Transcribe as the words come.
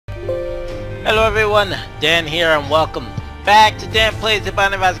Hello everyone, Dan here and welcome back to Dan Plays the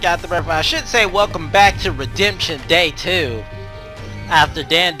Binding of Isaac Afterbirth. I should say welcome back to Redemption Day 2. After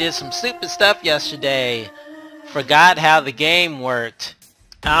Dan did some stupid stuff yesterday, forgot how the game worked.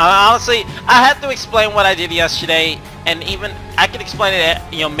 Honestly, I had to explain what I did yesterday, and even I could explain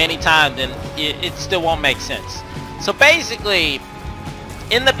it many times and it still won't make sense. So basically,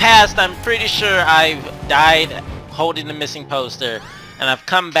 in the past I'm pretty sure I've died holding the missing poster, and I've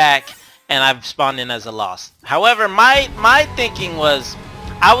come back and I've spawned in as a lost. However, my thinking was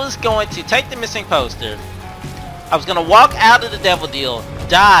I was going to take the missing poster, I was going to walk out of the devil deal,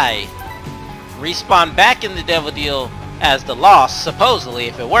 die, respawn back in the devil deal as the lost, supposedly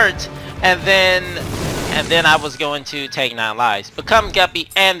if it worked, and then I was going to take 9 lives, become Guppy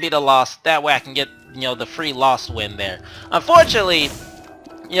and be the lost. That way I can get the free lost win there. Unfortunately,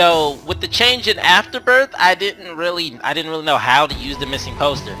 with the change in Afterbirth, I didn't really know how to use the missing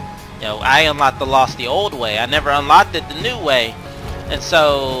poster. I unlocked the lost the old way. I never unlocked it the new way, and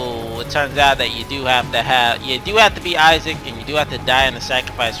so it turns out that you do have to be Isaac, and you do have to die in the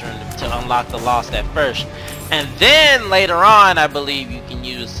sacrifice room to unlock the lost at first, and then later on, I believe you can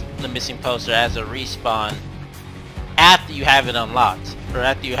use the missing poster as a respawn after you have it unlocked, or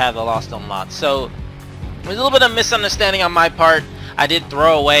after you have the lost unlocked. So there's a little bit of misunderstanding on my part. I did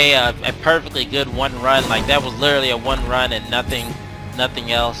throw away a perfectly good one run, like that was literally a one run and nothing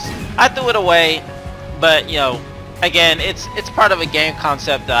else. I threw it away, but again, it's part of a game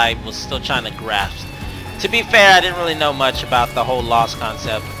concept that I was still trying to grasp. To be fair, I didn't really know much about the whole lost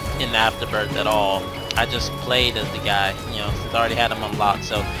concept in Afterbirth at all. I just played as the guy, since I already had him unlocked.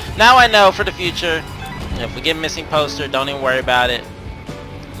 So now I know for the future, if we get missing poster, don't even worry about it.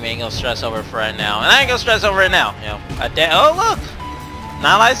 We ain't gonna stress over it for right now, and I ain't gonna stress over it now. Oh look,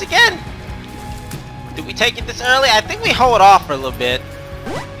 9 lives again. Did we take it this early? I think we hold off for a little bit.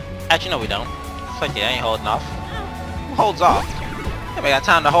 Actually, no, we don't. It's like, I ain't holding off. Who holds off? Anybody got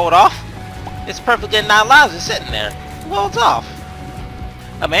time to hold off? It's perfectly 9 lives just sitting there. Who holds off?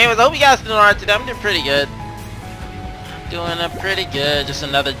 Anyways, I hope you guys doing alright today. I'm doing pretty good. Doing pretty good. Just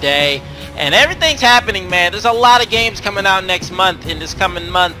another day. And everything's happening, man. There's a lot of games coming out next month, in this coming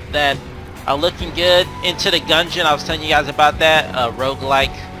month, that are looking good. Into the Gungeon, I was telling you guys about that.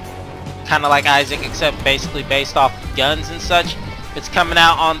 Roguelike. Kind of like Isaac, except basically based off guns and such. It's coming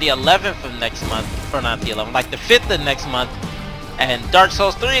out on the 11th of next month, or not the 11th, like the 5th of next month. And Dark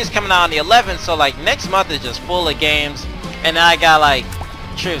Souls 3 is coming out on the 11th, so like next month is just full of games. And then I got like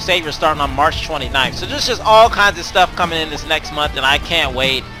Tree of Savior starting on March 29th. So there's just all kinds of stuff coming in this next month, and I can't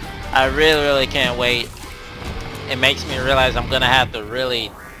wait. I really can't wait. It makes me realize I'm gonna have to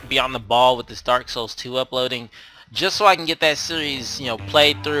really be on the ball with this Dark Souls 2 uploading, just so I can get that series,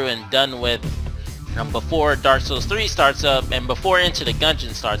 played through and done with before Dark Souls 3 starts up and before Into the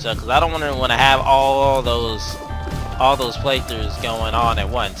Gungeon starts up, because I don't want to have all those playthroughs going on at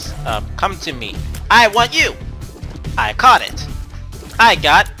once. Come to me. I want you. I caught it. I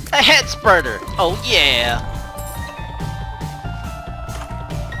got a head spurter. Oh yeah.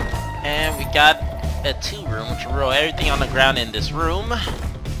 And we got a 2-room, which will roll everything on the ground in this room.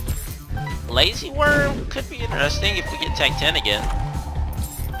 Lazy Worm could be interesting if we get Tech 10 again.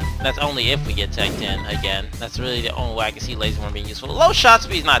 That's only if we get Tech 10 again. That's really the only way I can see Lazy Worm being useful. Low shot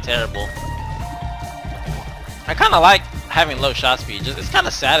speed is not terrible. I kind of like having low shot speed. It's kind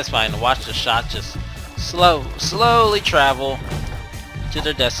of satisfying to watch the shot just slowly travel to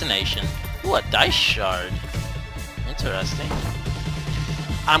their destination. Ooh, a dice shard. Interesting.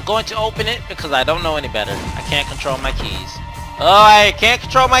 I'm going to open it because I don't know any better. I can't control my keys. Oh, I can't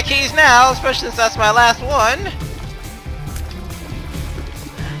control my keys now, especially since that's my last one.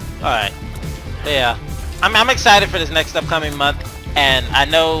 Alright. Yeah. I'm excited for this next upcoming month, and I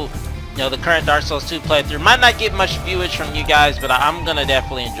know, the current Dark Souls 2 playthrough might not get much viewage from you guys, but I'm gonna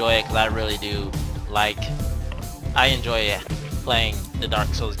definitely enjoy it, because I really do I enjoy playing the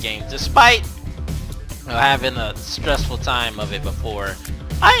Dark Souls games, despite having a stressful time of it before.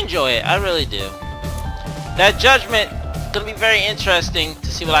 I enjoy it, I really do. That Judgment, gonna be very interesting to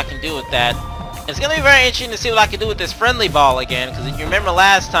see what I can do with that. It's gonna be very interesting to see what I can do with this friendly ball again, because if you remember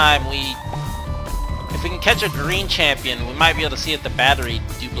last time, if we can catch a green champion, we might be able to see if the battery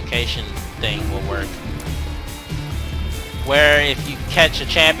duplication thing will work. Where if you catch a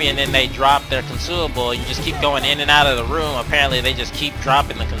champion and they drop their consumable, you just keep going in and out of the room, apparently they just keep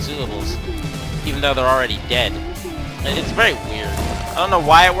dropping the consumables, even though they're already dead. And it's very weird. I don't know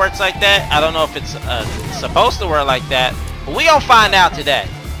why it works like that. I don't know if it's supposed to work like that, but we gonna find out today.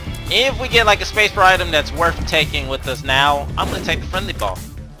 If we get like a space bar item that's worth taking with us now, I'm gonna take the friendly ball.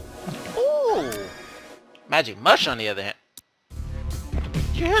 Ooh, magic mush on the other hand.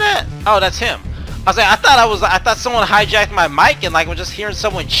 Did you hear that? that? Oh, that's him. I was like, I thought someone hijacked my mic and like was just hearing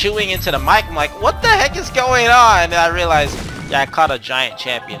someone chewing into the mic. I'm like, what the heck is going on? And I realized, yeah, I caught a giant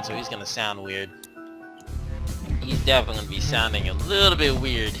champion, so he's gonna sound weird. He's definitely gonna be sounding a little bit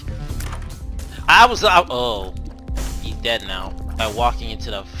weird. Oh, he's dead now by walking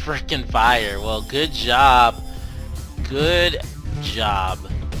into the freaking fire. Well, good job. Good job.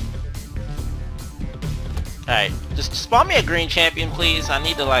 Alright, just spawn me a green champion, please. I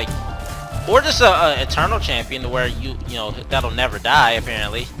need to like, or just a eternal champion to where you know that'll never die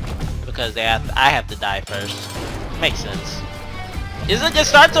apparently, because I have to die first. Makes sense. Isn't it? Just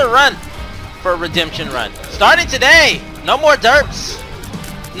start to run for a redemption run. Starting today. No more derps.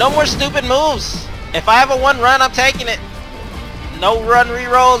 No more stupid moves. If I have a one run, I'm taking it. No run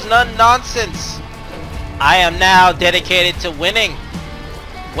rerolls, none nonsense. I am now dedicated to winning.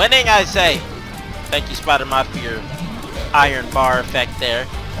 Winning, I say. Thank you, Spider-Man, for your iron bar effect there.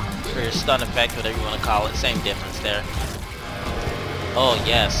 For your stun effect, whatever you want to call it. Same difference there. Oh,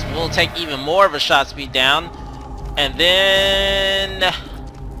 yes. We'll take even more of a shot speed down. And then...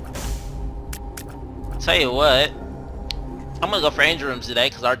 tell you what. I'm going to go for Angel Rooms today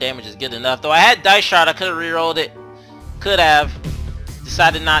because our damage is good enough. Though I had Dice Shard, I could have rerolled it. Could have.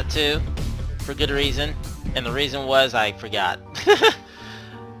 Decided not to. For good reason. And the reason was I forgot.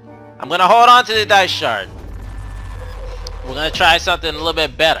 I'm going to hold on to the Dice Shard. We're going to try something a little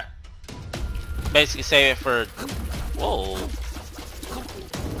bit better. Basically save it for... whoa.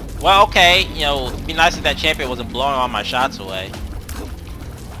 Well, okay. You know, it'd be nice if that champion wasn't blowing all my shots away.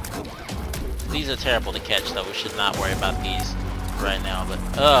 These are terrible to catch, though. We should not worry about these right now. But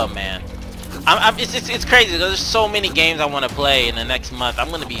oh man, it's crazy. There's so many games I want to play in the next month. I'm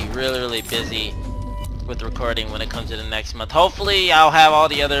gonna be really busy with recording when it comes to the next month. Hopefully, I'll have all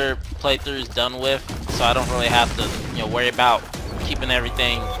the other playthroughs done with, so I don't really have to worry about keeping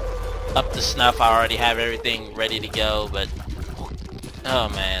everything up to snuff. I already have everything ready to go. But oh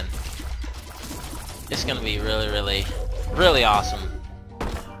man, it's gonna be really awesome.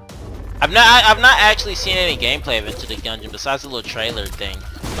 I've not actually seen any gameplay of Into the Gungeon besides the little trailer thing.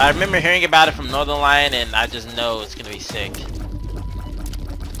 I remember hearing about it from Northern Lion, and I just know it's gonna be sick.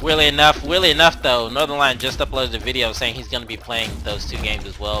 Weirdly enough though, Northern Lion just uploaded a video saying he's gonna be playing those two games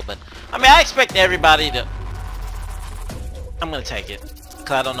as well. But I mean, I expect everybody to. I'm gonna take it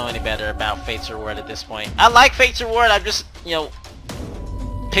because I don't know any better about Fate's Reward at this point. I like Fate's Reward. I'm just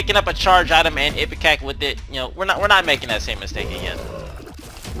picking up a charge item and Ipecac with it. We're not making that same mistake again.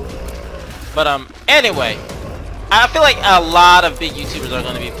 But anyway, I feel like a lot of big YouTubers are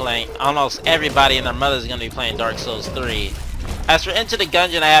going to be playing, almost everybody and their mother is going to be playing Dark Souls 3. As for Into the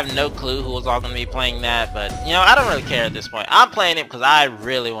Gungeon, I have no clue who is all going to be playing that, but I don't really care at this point. I'm playing it because I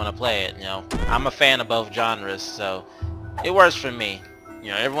really want to play it. I'm a fan of both genres, so it works for me.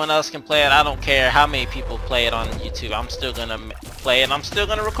 Everyone else can play it. I don't care how many people play it on YouTube. I'm still going to play it. I'm still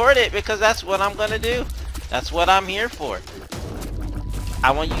going to record it because that's what I'm going to do. That's what I'm here for. I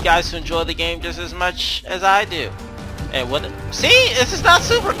want you guys to enjoy the game just as much as I do. And see, this is not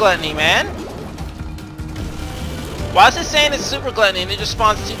Super Gluttony, man. Why is it saying it's Super Gluttony and it just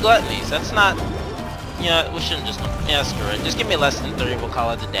spawns 2 Gluttonies? That's not, we shouldn't just, screw it. Just give me less than 3, we'll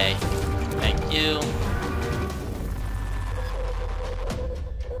call it a day. Thank you.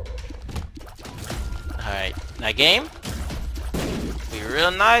 Alright, now game. Be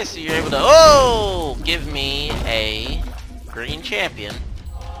real nice if you're able to, give me a green champion.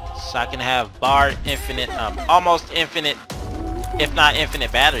 So I can have infinite, almost infinite, if not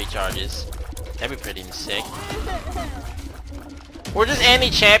infinite battery charges. That'd be pretty sick. Or just any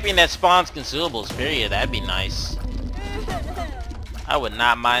champion that spawns consumables, period. That'd be nice. I would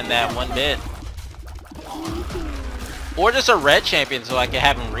not mind that one bit. Or just a red champion so I can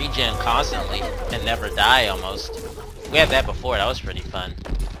have him regen constantly and never die almost. We had that before, that was pretty fun.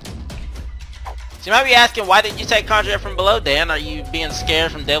 So you might be asking, why did you take Contract from Below, Dan? Are you being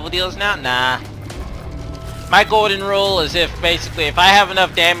scared from Devil Deals now? Nah. My golden rule is if I have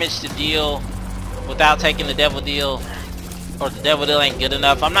enough damage to deal without taking the Devil Deal, or the Devil Deal ain't good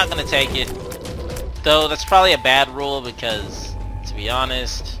enough, I'm not going to take it. Though that's probably a bad rule because, to be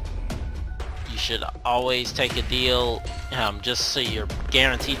honest, you should always take a deal just so you're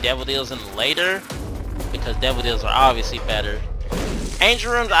guaranteed Devil Deals in later, because Devil Deals are obviously better.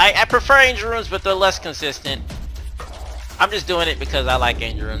 Angel Rooms, I prefer Angel Rooms, but they're less consistent. I'm just doing it because I like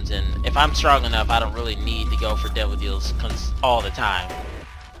Angel Rooms, and if I'm strong enough, I don't really need to go for Devil Deals all the time.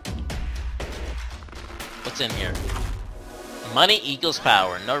 What's in here? Money equals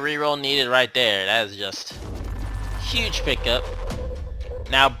power. No reroll needed right there. That is just huge pickup.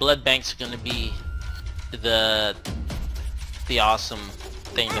 Now blood banks are going to be the awesome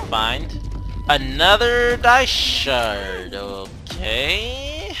thing to find. Another dice shard.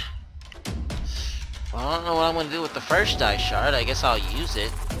 Okay. Well, I don't know what I'm gonna do with the first dice shard. I guess I'll use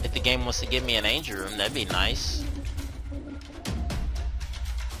it. If the game wants to give me an angel room, that'd be nice.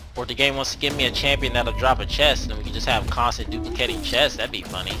 Or if the game wants to give me a champion that'll drop a chest and we can just have constant duplicating chests, that'd be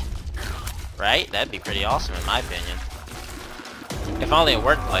funny. Right? That'd be pretty awesome in my opinion. If only it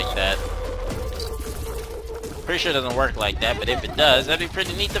worked like that. Pretty sure it doesn't work like that, but if it does, that'd be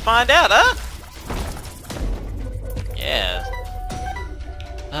pretty neat to find out, huh? Yeah.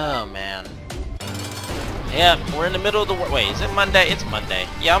 Oh man. Yeah, we're in the middle of the work. Wait, is it Monday? It's Monday.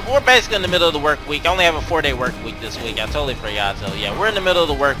 Yeah, we're basically in the middle of the work week. I only have a 4-day work week this week. I totally forgot. So yeah, we're in the middle of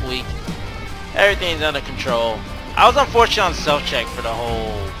the work week. Everything's under control. I was unfortunate on self-check for the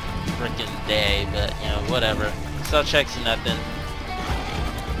whole freaking day, but you know, whatever. Self-check's nothing.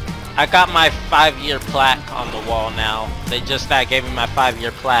 I got my 5-year plaque on the wall now. They just gave me my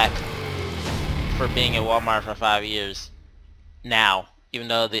 5-year plaque for being at Walmart for 5 years. Now, even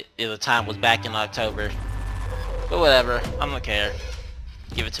though the time was back in October. But whatever, I don't care.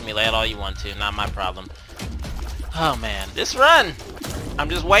 Give it to me, lay it all you want to, not my problem. Oh man, this run! I'm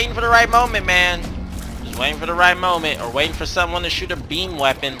just waiting for the right moment, man. Just waiting for the right moment, or waiting for someone to shoot a beam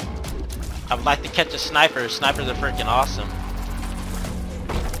weapon. I would like to catch a sniper. Snipers are freaking awesome.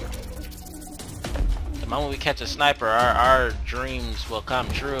 The moment we catch a sniper, our dreams will come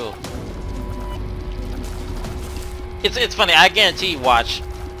true. It's funny, I guarantee you, watch,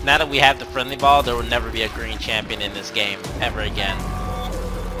 now that we have the friendly ball, there will never be a green champion in this game, ever again.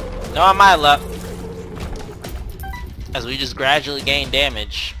 No, on my luck. As we just gradually gain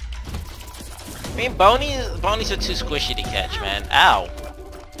damage. I mean, bonies are too squishy to catch, man. Ow.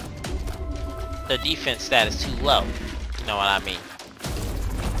 Their defense stat is too low. You know what I mean.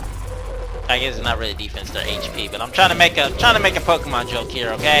 I guess it's not really defense, they're HP, but I'm trying to make a Pokemon joke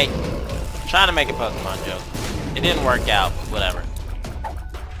here, okay? I'm trying to make a Pokemon joke. It didn't work out, but whatever.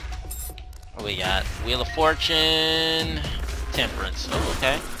 What we got? Wheel of Fortune, Temperance. Oh,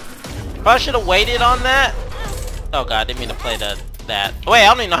 okay. Probably should have waited on that. Oh god, I didn't mean to play that. Wait, I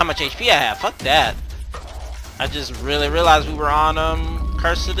don't even know how much HP I have. Fuck that. I just really realized we were on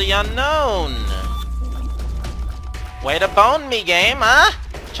Curse of the Unknown. Way to bone me, game, huh?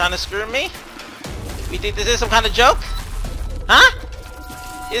 Trying to screw me? You think this is some kind of joke? Huh?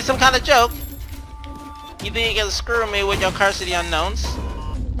 Is it some kind of joke? You think you can screw me with your Curse of the Unknowns?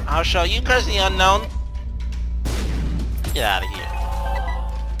 I'll show you Curse of the Unknown. Get out of here.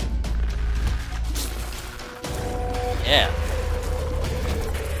 Yeah.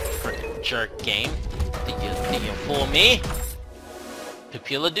 Frickin' jerk game. Think you fool me?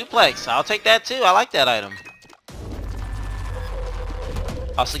 Pupilla Duplex. I'll take that too. I like that item.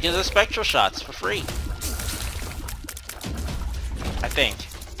 Also gives us spectral shots for free. I think.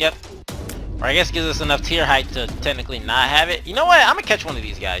 Yep. Or I guess gives us enough tier height to technically not have it. You know what? I'm gonna catch one of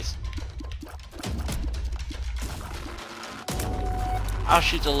these guys. I'll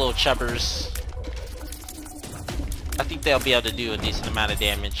shoot the little chubbers. I think they'll be able to do a decent amount of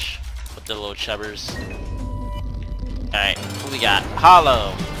damage with the little chubbers. Alright, what we got?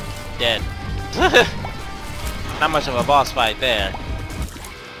 Hollow. Dead. Not much of a boss fight there.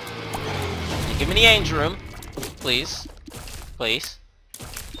 Give me the angel room. Please. Please.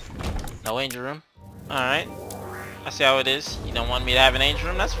 No angel room. Alright. I see how it is. You don't want me to have an angel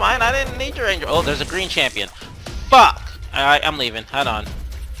room? That's fine. I didn't need your angel. Oh, there's a green champion. Fuck! Alright, I'm leaving. Hold on.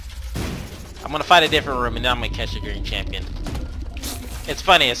 I'm gonna fight a different room and then I'm gonna catch the green champion. It's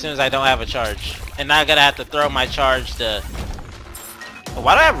funny, as soon as I don't have a charge. And now I'm gonna have to throw my charge to... Oh,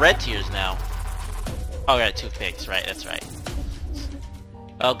 why do I have red tiers now? Oh, I got 2 picks. Right, that's right.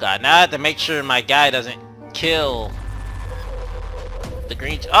 Oh god, now I have to make sure my guy doesn't kill the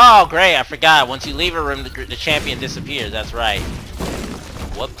green... Oh, great, I forgot. Once you leave a room, the champion disappears. That's right.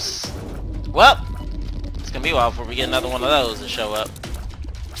 Whoops. Well, it's gonna be a while before we get another one of those to show up.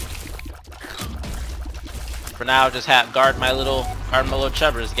 For now, I'll just guard my little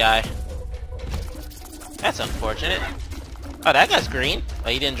chubbers guy. That's unfortunate. Oh, that guy's green. Oh,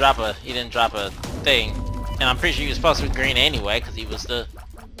 he didn't drop a thing. And I'm pretty sure he was supposed to be green anyway, because he was the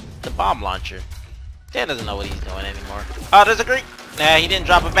bomb launcher. Dan doesn't know what he's doing anymore. Oh, there's a green. Nah, he didn't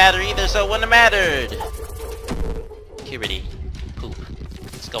drop a battery either, so it wouldn't have mattered. Puberty. Poop.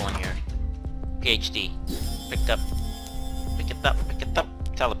 Let's go in here. PhD. Pick up. Pick it up. Pick it up.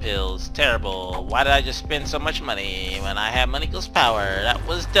 Telepills. Terrible. Why did I just spend so much money when I have money equals power? That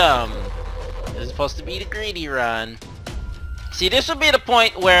was dumb. This is supposed to be the greedy run. See, this will be the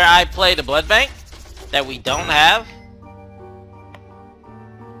point where I play the blood bank that we don't have.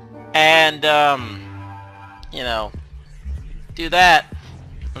 And, you know, do that.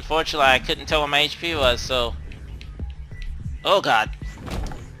 Unfortunately, I couldn't tell what my HP was, so... Oh god.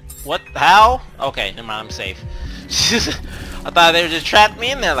 What? How? Okay, never mind, I'm safe. I thought they were just trapped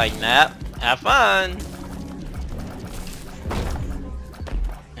me in there like, nah, have fun.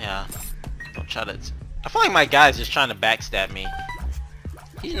 Yeah. Don't try to... I feel like my guy's just trying to backstab me.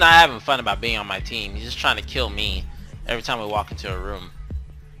 He's not having fun about being on my team. He's just trying to kill me every time we walk into a room.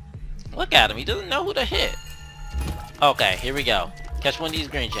 Look at him. He doesn't know who to hit. Okay, here we go. Catch one of these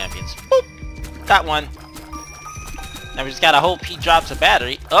green champions. Boop! Got one. Now we just gotta hope he drops a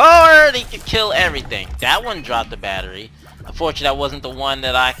battery. Or he can kill everything. That one dropped a battery. Unfortunately, that wasn't the one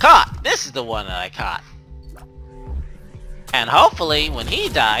that I caught. This is the one that I caught. And hopefully, when he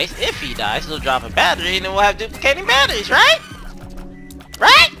dies, if he dies, he'll drop a battery and then we'll have duplicating batteries, right?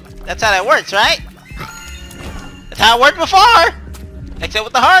 Right? That's how that works, right? That's how it worked before! Except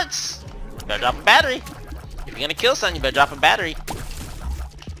with the hearts. You better drop a battery. If you're gonna kill something, you better drop a battery.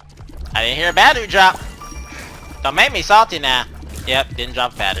 I didn't hear a battery drop. Don't make me salty now. Yep, didn't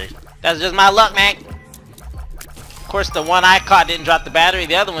drop a battery. That's just my luck, man. Of course, the one I caught didn't drop the battery.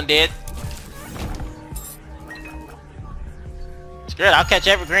 The other one did. Screw it, I'll catch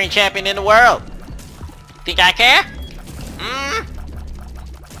every green champion in the world. Think I care?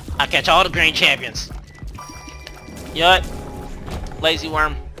 I'll catch all the green champions. You know what? Lazy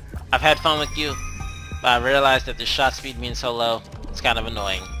worm, I've had fun with you, but I realized that the shot speed being so low, it's kind of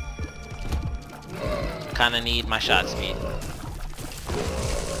annoying. I kind of need my shot speed.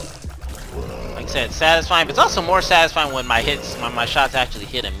 Like I said, it's satisfying, but it's also more satisfying when my shots actually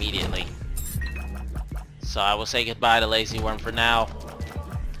hit immediately. So I will say goodbye to Lazy Worm for now,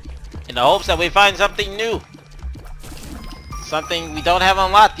 in the hopes that we find something new. Something we don't have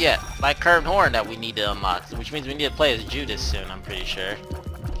unlocked yet, like Curved Horn that we need to unlock, which means we need to play as Judas soon, I'm pretty sure.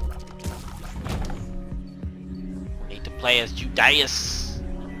 We need to play as Judas.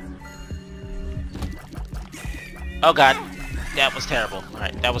 Oh god, that was terrible.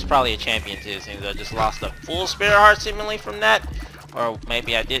 Alright, that was probably a champion too, since I just lost a full Spirit Heart seemingly from that. Or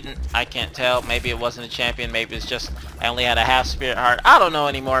maybe I didn't, I can't tell. Maybe it wasn't a champion, maybe it's just I only had a half Spirit Heart. I don't know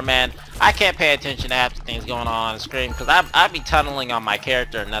anymore, man. I can't pay attention to half the things going on the screen because I'd be tunneling on my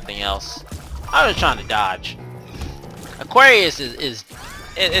character and nothing else. I was trying to dodge. Aquarius is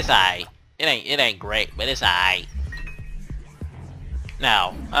it's alright. It ain't great, but it's alright.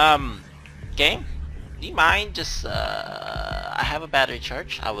 Now, game, do you mind just I have a battery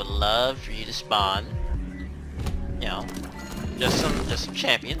charge. I would love for you to spawn, you know, just some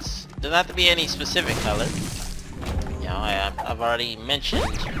champions. Doesn't have to be any specific color. You know, I've already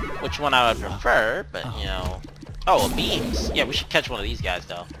mentioned which one I would prefer, but you know. Oh, beams. Yeah, we should catch one of these guys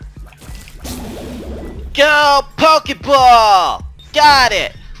though. Go Pokeball! Got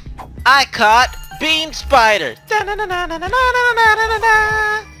it! I caught Beam Spider!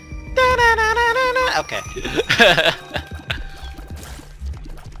 Okay.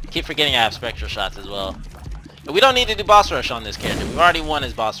 Keep forgetting I have Spectral Shots as well. But we don't need to do Boss Rush on this character. We've already won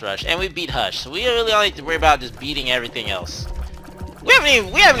his Boss Rush, and we beat Hush, so we really only need to worry about just beating everything else. We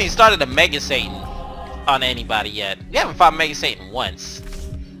haven't even started a Mega Satan on anybody yet. We haven't fought Mega Satan once.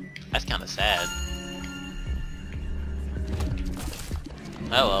 That's kind of sad.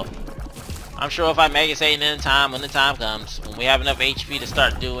 Oh well. I'm sure if I Mega Satan in time, when the time comes, when we have enough HP to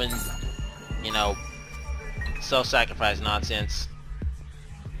start doing, you know, self-sacrifice nonsense.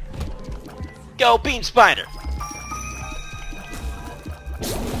 Go Beam Spider!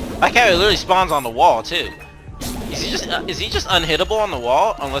 Like how he literally spawns on the wall too. Is he just unhittable on the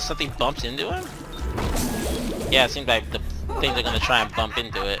wall unless something bumps into him? Yeah, it seems like the things are gonna try and bump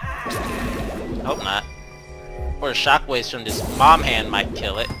into it. Hope not. Or shockwaves from this mom hand might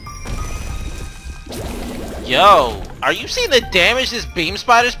kill it. Yo, are you seeing the damage this Beam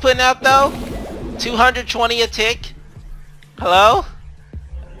Spider's putting out though? 220 a tick? Hello?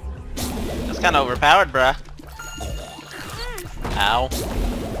 That's kinda overpowered, bruh. Ow.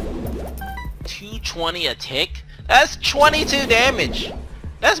 220 a tick? That's 22 damage.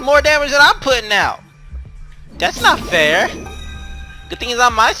 That's more damage than I'm putting out. That's not fair. Good thing he's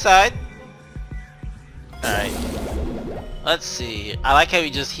on my side. Alright. Let's see. I like how he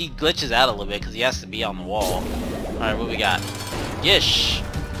glitches out a little bit because he has to be on the wall. Alright, what we got? Yish.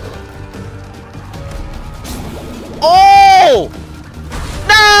 Oh!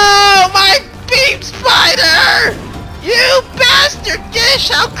 No! My Beam Spider! You bastard Gish!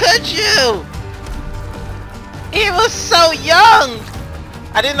 How could you? He was so young!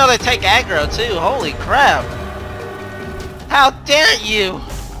 I didn't know they take aggro too. Holy crap. How dare you!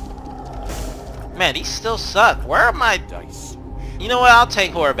 Man, these still suck. Where are my dice? You know what? I'll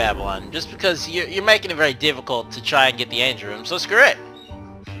take Horror Babylon. Just because you're making it very difficult to try and get the Angel Room. So screw it.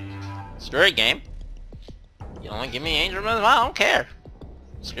 Screw it, game. You don't want to give me Angel Rooms? I don't care.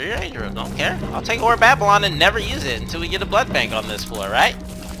 Screw your Angel Rooms, don't care. I'll take Ore Babylon and never use it until we get a blood bank on this floor, right?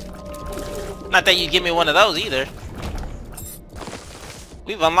 Not that you give me one of those either.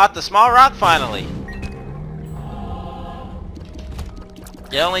 We've unlocked the small rock finally.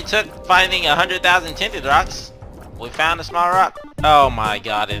 It only took finding 100,000 tinted rocks. We found a small rock. Oh my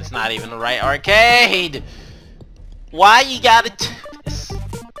god, it's not even the right arcade! Why you gotta do this?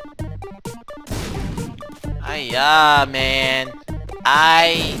 Ay-ya, man.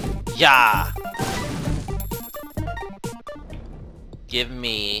 Ay-ya. Give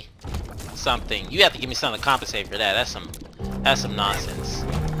me something. You have to give me something to compensate for that. That's some nonsense.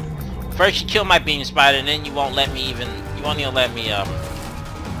 First you kill my beam spider and then you won't even let me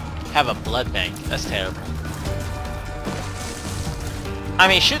have a blood bank. That's terrible. I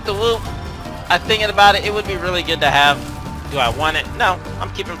mean, shoot the whoop. I'm thinking about it. It would be really good to have. Do I want it? No.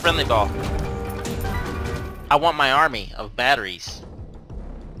 I'm keeping friendly ball. I want my army of batteries.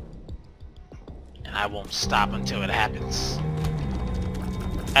 And I won't stop until it happens.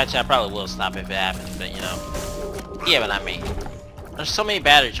 Actually, I probably will stop if it happens, but you know. Yeah, but I mean. There's so many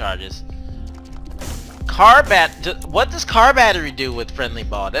battery charges. What does car battery do with friendly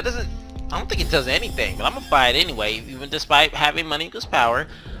ball? That doesn't... I don't think it does anything, but I'm gonna buy it anyway, even despite having money equals power.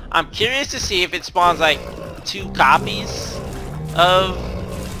 I'm curious to see if it spawns like 2 copies of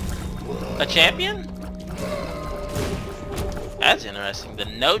a champion. That's interesting. The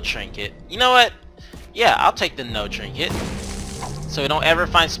no trinket. You know what? Yeah, I'll take the no trinket. So we don't ever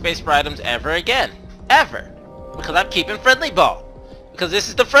find space for items ever again. Ever. Because I'm keeping friendly ball. Because this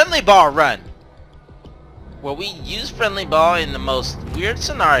is the friendly ball run. Where we use friendly ball in the most weird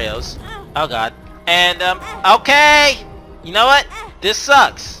scenarios. Oh god. And, okay! You know what? This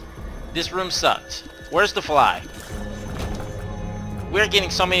sucks. This room sucked. Where's the fly? We're getting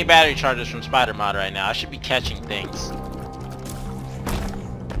so many battery charges from Spider Mod right now. I should be catching things.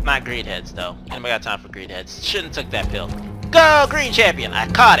 Not greed heads, though. Anybody got time for greed heads? Shouldn't have took that pill. Go, Green Champion! I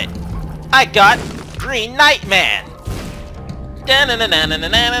caught it! I got Green Nightman!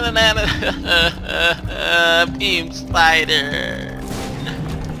 Beam Spider.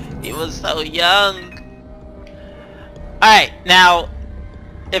 He was so young. Alright, now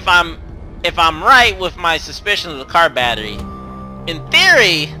if I'm right with my suspicion of the car battery, in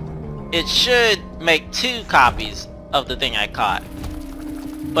theory it should make 2 copies of the thing I caught.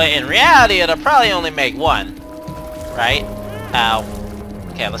 But in reality it'll probably only make 1. Right? Ow.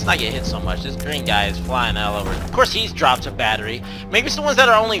 Okay, let's not get hit so much. This green guy is flying all over. Of course he's dropped a battery. Maybe it's the ones that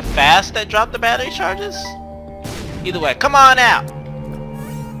are only fast that drop the battery charges? Either way, come on out!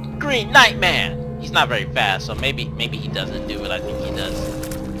 Green Nightman! He's not very fast, so maybe he doesn't do what I think he does.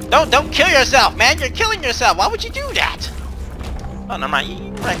 Don't kill yourself, man! You're killing yourself! Why would you do that? Oh, never mind.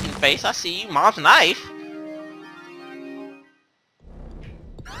 You wrecking face. I see you. Mom's knife.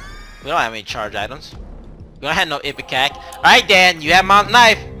 We don't have any charge items. We don't have no Ipecac. Alright, Dan, you have Mom's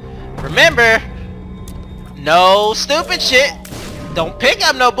knife. Remember, no stupid shit. Don't pick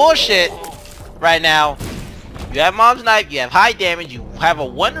up no bullshit right now. You have Mom's knife, you have high damage, you have a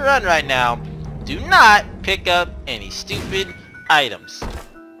 1 run right now. Do not pick up any stupid items.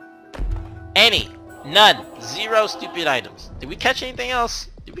 Any. None. 0 stupid items. Did we catch anything else?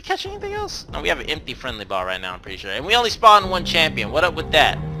 Did we catch anything else? No, we have an empty friendly ball right now, I'm pretty sure. And we only spawned 1 champion. What up with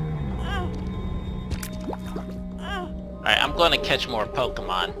that? Alright, I'm going to catch more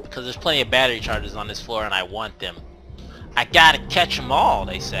Pokemon, because there's plenty of battery charges on this floor and I want them. I gotta catch them all,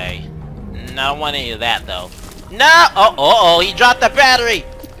 they say. No, I don't want any of that, though. No! Oh, he dropped the battery!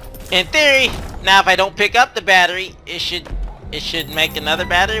 In theory, now if I don't pick up the battery, it should make another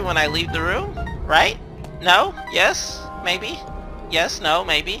battery when I leave the room, right? No? Yes? Maybe? Yes? No?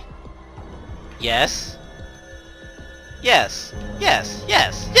 Maybe? Yes? Yes. Yes.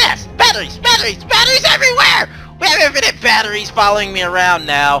 Yes. Yes! Batteries! Batteries! Batteries everywhere! We have infinite batteries following me around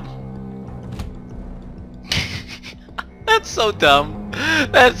now. That's so dumb.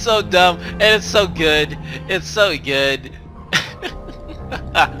 That's so dumb. And it's so good. It's so good.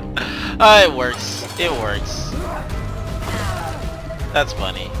 Oh, it works. It works. That's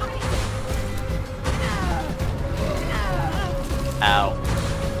funny. Ow.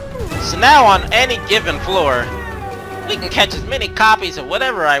 So now on any given floor, we can catch as many copies of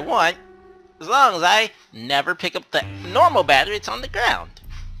whatever I want, as long as I never pick up the normal battery that's on the ground.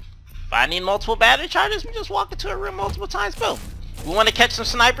 If I need multiple battery charges, we just walk into a room multiple times, boom. We want to catch some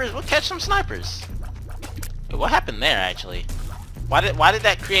snipers, we'll catch some snipers. Wait, what happened there, actually? Why did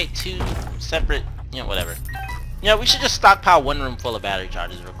that create 2 separate, you know, whatever. You know, we should just stockpile 1 room full of battery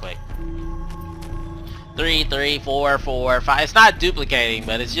charges real quick. 3, 3, 4, 4, 5. It's not duplicating,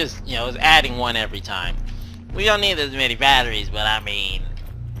 but it's just, you know, it's adding one every time. We don't need as many batteries, but I mean,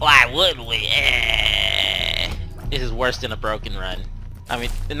 why wouldn't we? This is worse than a broken run. I mean,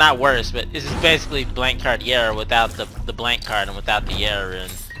 not worse, but this is basically blank card error without the blank card and without the error,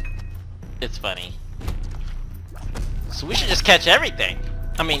 and it's funny. So we should just catch everything.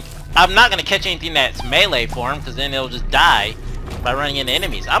 I mean, I'm not gonna catch anything that's melee form, because then it'll just die by running into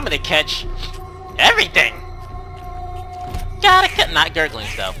enemies. I'm gonna catch everything. Gotta cut, not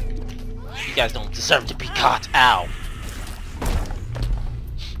gurglings though. You guys don't deserve to be caught. Ow.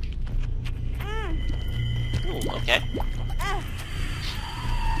 Ooh, okay.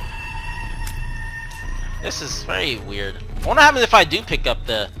 This is very weird. I wonder what happens if I do pick up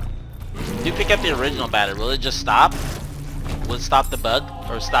the original battery. Will it just stop? Will it stop the bug?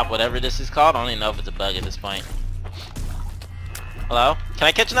 Or stop whatever this is called? I don't even know if it's a bug at this point. Hello? Can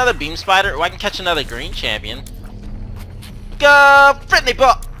I catch another beam spider? Or I can catch another green champion. Go! Friendly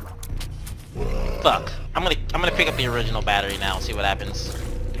ball! Fuck. I'm gonna pick up the original battery now and see what happens.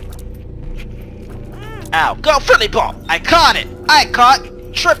 Ow. Go friendly ball! I caught it! I caught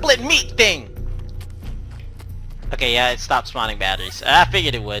triplet meat thing! Okay, yeah, it stopped spawning batteries. I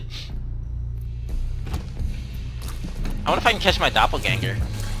figured it would. I wonder if I can catch my doppelganger.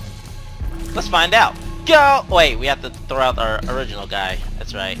 Let's find out. Go! Wait, we have to throw out our original guy.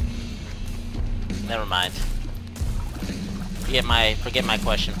 That's right. Never mind. Forget my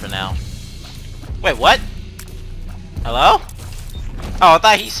question for now. Wait, what? Hello? Oh, I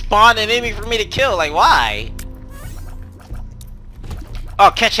thought he spawned an enemy for me to kill. Like, why?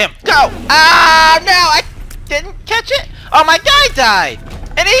 Oh, catch him. Go! Ah, no! I didn't catch it. Oh, my guy died.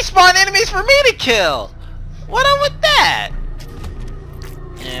 And he spawned enemies for me to kill. What up with that?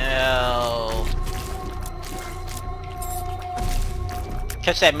 No.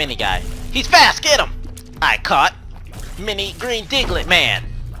 Catch that mini guy. He's fast. Get him. I caught mini green Diglett man.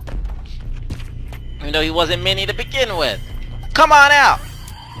 Even though he wasn't mini to begin with. Come on out.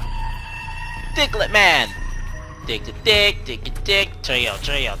 Diglett man. Dig to dig, dig to dig. Trio,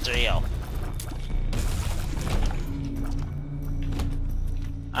 trio, trio.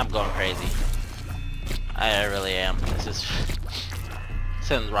 I'm going crazy. I really am. This is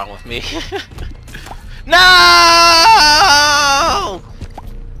something's wrong with me. No!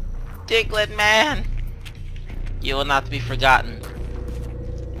 Diglett man, you will not be forgotten.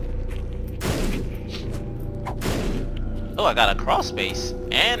 Oh, I got a crawl space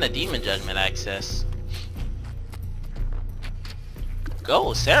and a demon judgment access.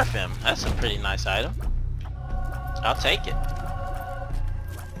 Go, Seraphim. That's a pretty nice item. I'll take it.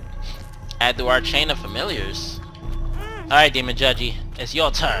 Add to our chain of familiars. Alright, Demon Judgy, it's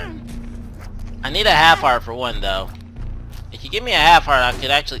your turn. I need a half heart for one, though. If you give me a half heart, I could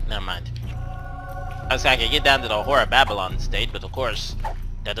actually... Never mind. I was like, I could get down to the Horror Babylon state, but of course,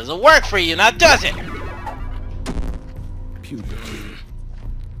 that doesn't work for you, now does it?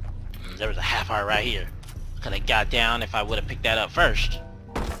 There was a half heart right here. Could have got down if I would have picked that up first.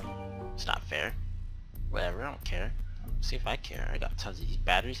 It's not fair. Whatever, I don't care. See if I care. I got tons of these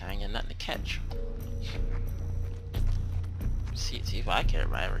batteries. I ain't got nothing to catch. See if I care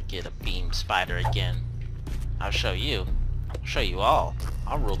if I ever get a beam spider again. I'll show you. I'll show you all.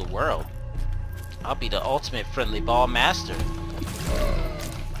 I'll rule the world. I'll be the ultimate friendly ball master.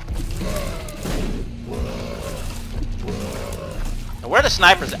 Now where the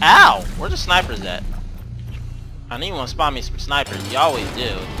snipers? Ow! Where the snipers at? I need one to spawn me some snipers. You always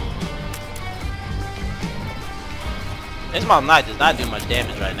do. This Mom Knight does not do much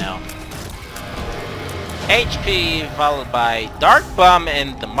damage right now. HP followed by Dark Bum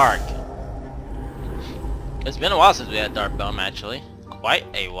and the Mark. It's been a while since we had Dark Bum, actually. Quite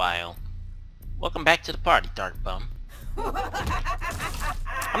a while. Welcome back to the party, Dark Bum. I'm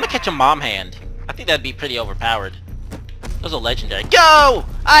gonna catch a Mom Hand. I think that'd be pretty overpowered. Those are legendary. Go!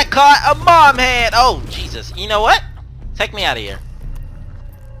 I caught a Mom Hand! Oh, Jesus. You know what? Take me out of here.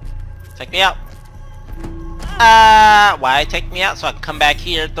 Take me out. Why take me out? So I can come back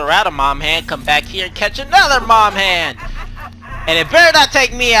here, throw out a Mom Hand, come back here, and catch another Mom Hand! And it better not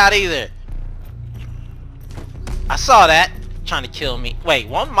take me out either! I saw that. Trying to kill me. Wait,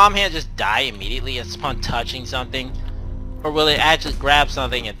 won't Mom Hand just die immediately upon touching something? Or will it actually grab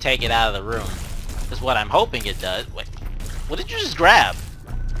something and take it out of the room? That's what I'm hoping it does. Wait, what did you just grab?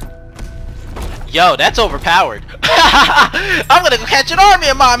 Yo, that's overpowered. I'm gonna go catch an army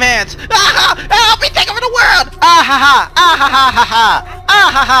of Mom Hands. I'll be taking over the world. Ah ha ha! Ah ha ha ha ha!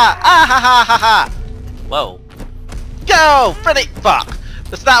 Ah ha ha! Ah ha ha ha ha! Whoa! Go, Freddy! Fuck!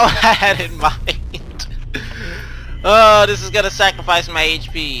 That's not what I had in mind. Oh, this is gonna sacrifice my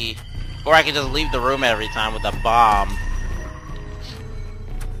HP. Or I could just leave the room every time with a bomb.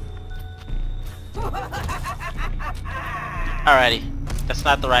 Alrighty. That's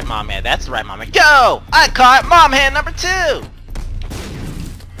not the right mom hand. That's the right mom hand. Go! I caught mom hand number 2!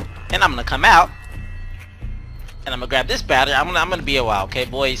 And I'm gonna come out. And I'm gonna grab this battery. I'm gonna be a while, okay,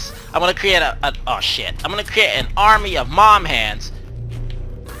 boys? I'm gonna create oh shit. I'm gonna create an army of mom hands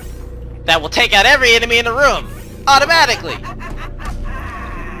that will take out every enemy in the room automatically.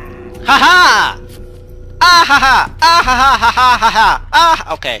 Ha-ha! Ah ha ha! Ah ha ha ha ha ha ha!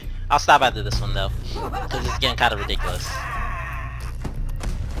 Ah! Okay, I'll stop after this one though, because it's getting kind of ridiculous.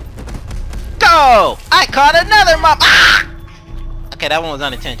 Go! I caught another mom. Ah! Okay, that one was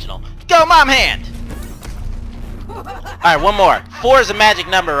unintentional. Go, mom hand! Alright, one more. 4 is a magic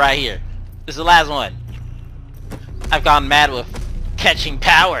number right here. This is the last one. I've gone mad with catching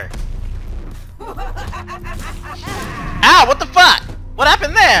power. Ow, what the fuck? What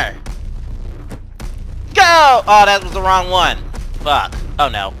happened there? Go! Oh, that was the wrong one. Fuck. Oh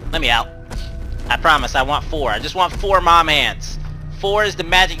no. Let me out. I promise I want 4. I just want 4 mom hands. 4 is the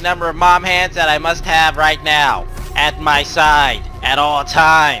magic number of mom hands that I must have right now. At my side. At all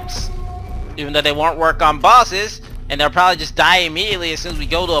times. Even though they won't work on bosses. And they'll probably just die immediately as soon as we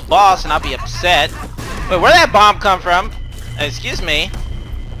go to a boss and I'll be upset. Wait, where'd that bomb come from? Excuse me.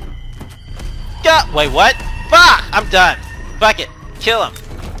 Go! Wait, what? Fuck! I'm done. Fuck it. Kill them.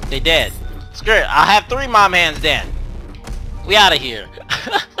 They dead. Screw it. I'll have 3 mom hands then. We out of here.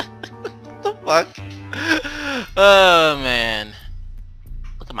 What the fuck? Oh, man.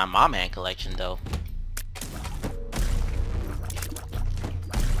 Look at my mom hand collection, though.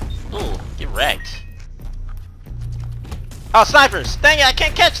 Ooh, get wrecked. Oh, snipers! Dang it, I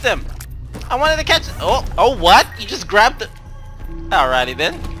can't catch them! I wanted to catch them. Oh, what? You just grabbed the... Alrighty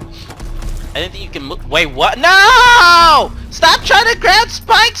then. I didn't think you can move. Wait, what? No! Stop trying to grab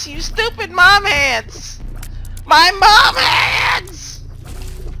spikes, you stupid mom hands! My mom hands!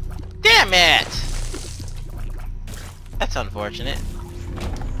 Damn it! That's unfortunate.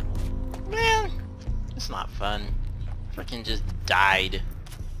 Man, it's not fun. Freaking just died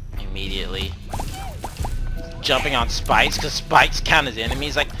immediately. Jumping on spikes because spikes count as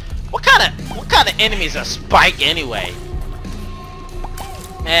enemies. Like, what kind of enemies are Spike anyway?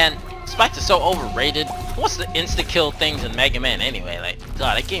 Man, spikes are so overrated. What's the insta kill things in Mega Man anyway? Like,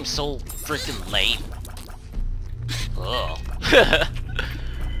 God, that game's so freaking late. Oh.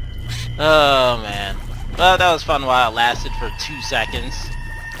 Oh man. Well, that was fun while it lasted for 2 seconds.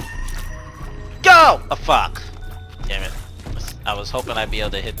 Go! Oh fuck. Damn it. I was hoping I'd be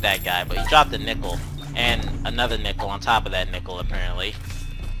able to hit that guy, but he dropped a nickel. And another nickel on top of that nickel, apparently.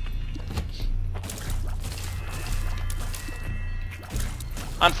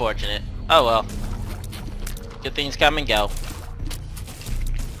 Unfortunate. Oh well. Good things come and go.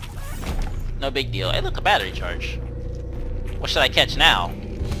 No big deal. Hey, look, a battery charge. What should I catch now?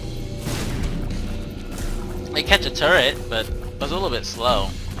 I catch a turret, but it was a little bit slow.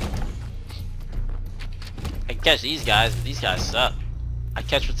 I can catch these guys, but these guys suck. I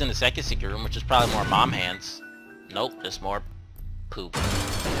catch what's in the second secret room, which is probably more mom hands. Nope, just more poop.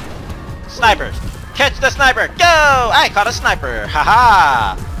 Snipers! Catch the sniper! Go! I caught a sniper!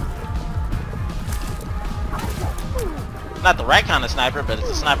 Haha! Not the right kind of sniper, but it's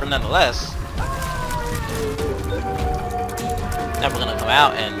a sniper nonetheless. Now we're gonna come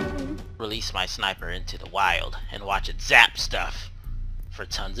out and release my sniper into the wild and watch it zap stuff for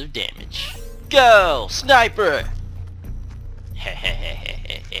tons of damage. Go! Sniper!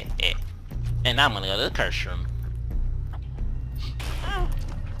 And now I'm gonna go to the curse room.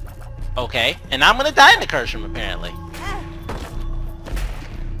 Okay, and now I'm gonna die in the curse room apparently.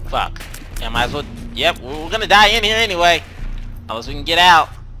 Fuck. I might as well. Yep, we're gonna die in here anyway. Unless we can get out.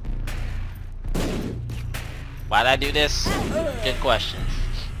 Why'd I do this? Good question.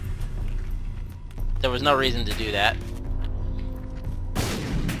 There was no reason to do that.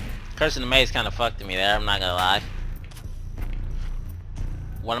 Curse in the Maze kinda fucked me there, I'm not gonna lie.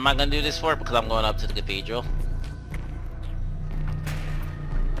 What am I gonna do this for? Because I'm going up to the cathedral.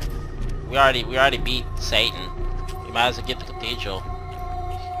 We already beat Satan. You might as well get the cathedral.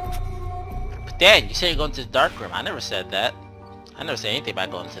 But Dad, you said you're going to the dark room. I never said that. I never said anything about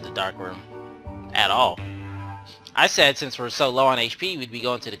going to the dark room. At all. I said since we're so low on HP, we'd be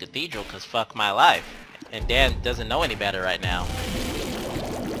going to the cathedral because fuck my life. And Dan doesn't know any better right now.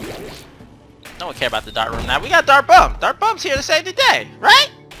 No one care about the dark room now. We got Dark Bum. Dark Bum's here to save the day,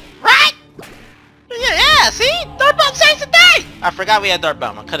 right? Right? Yeah, see? Dark Bum saves the day! I forgot we had Dark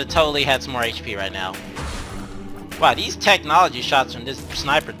Bum. I could have totally had some more HP right now. Wow, these technology shots from this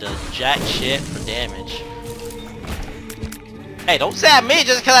sniper does jack shit for damage. Hey, don't stab me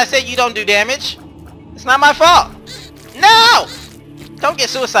just because I said you don't do damage. It's not my fault. No! Don't get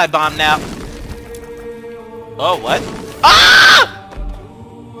suicide bombed now. Oh, what?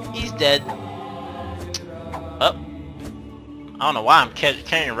 Ah! He's dead. Oh. I don't know why I'm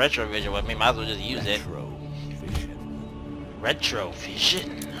carrying retrovision with me. Might as well just use it.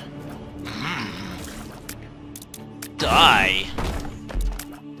 Retrovision. Die.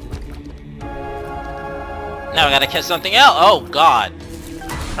 Now I gotta catch something else. Oh god.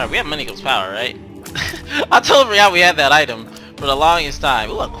 Alright, we have Minigle's power, right? I totally forgot we had that item for the longest time.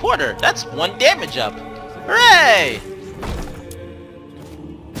 Ooh, a quarter. That's 1 damage up. Hooray!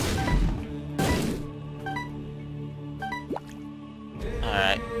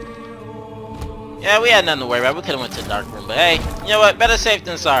 Alright. Yeah, we had nothing to worry about. We could have went to the dark room, but hey, you know what? Better safe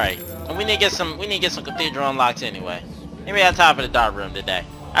than sorry. And we need to get some cathedral unlocks anyway. Maybe I have time for the dark room today.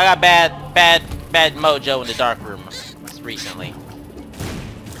 I got bad mojo in the dark room recently.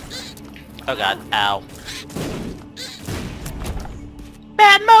 Oh god, ow.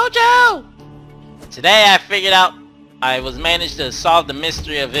 Bad mojo! Today I figured out I managed to solve the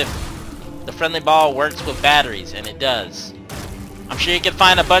mystery of if the friendly ball works with batteries, and it does. I'm sure you can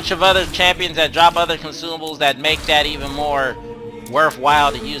find a bunch of other champions that drop other consumables that make that even more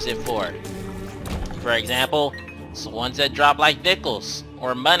worthwhile to use it for. For example, it's the ones that drop like nickels,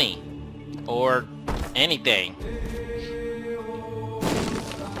 or money, or anything.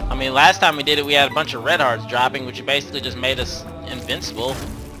 I mean, last time we did it, we had a bunch of red hearts dropping, which basically just made us invincible.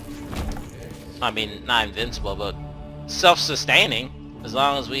 I mean, not invincible, but self-sustaining, as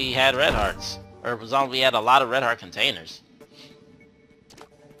long as we had red hearts. Or as long as we had a lot of red heart containers.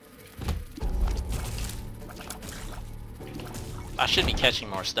 I should be catching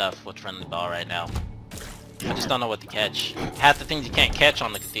more stuff with friendly ball right now. I just don't know what to catch. Half the things you can't catch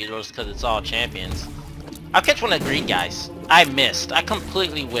on the cathedrals because it's all champions. I'll catch one of the green guys. I missed. I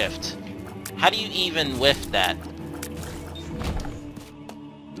completely whiffed. How do you even whiff that?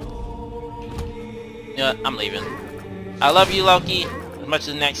 You know what? I'm leaving. I love you, Loki, as much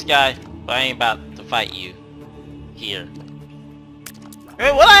as the next guy, but I ain't about to fight you here. I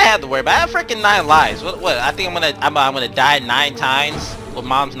mean, what I have to worry about? I have freaking 9 lives. What? I think I'm gonna die 9 times with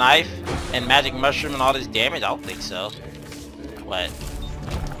Mom's knife and magic mushroom and all this damage. I don't think so. What?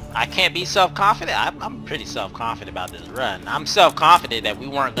 I can't be self-confident? I'm pretty self-confident about this run. I'm self-confident that we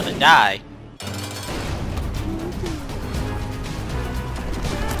weren't gonna die.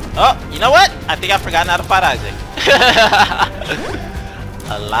 Oh, you know what? I think I've forgotten how to fight Isaac.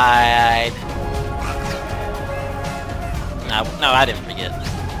 I lied. No, I didn't forget.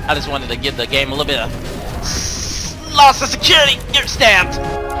 I just wanted to give the game a little bit of loss of security. You're stabbed.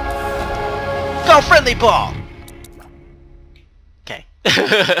 Go friendly ball. Okay.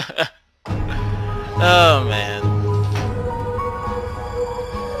 Oh man.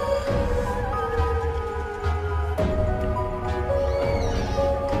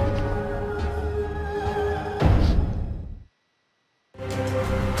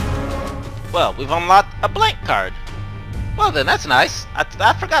 Well, we've unlocked a blank card. Well then, that's nice. I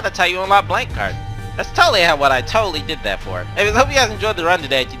forgot to tell you unlock blank card. That's totally what I totally did that for. Anyways, hope you guys enjoyed the run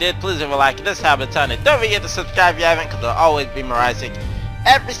today. If you did, please leave a like. It does help a ton. And don't forget to subscribe if you haven't, because there'll always be more Isaac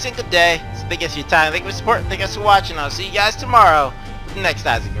every single day. So thank you for your time. Thank you for support. Thank you for watching. I'll see you guys tomorrow for the next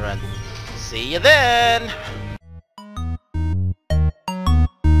Isaac run. See you then.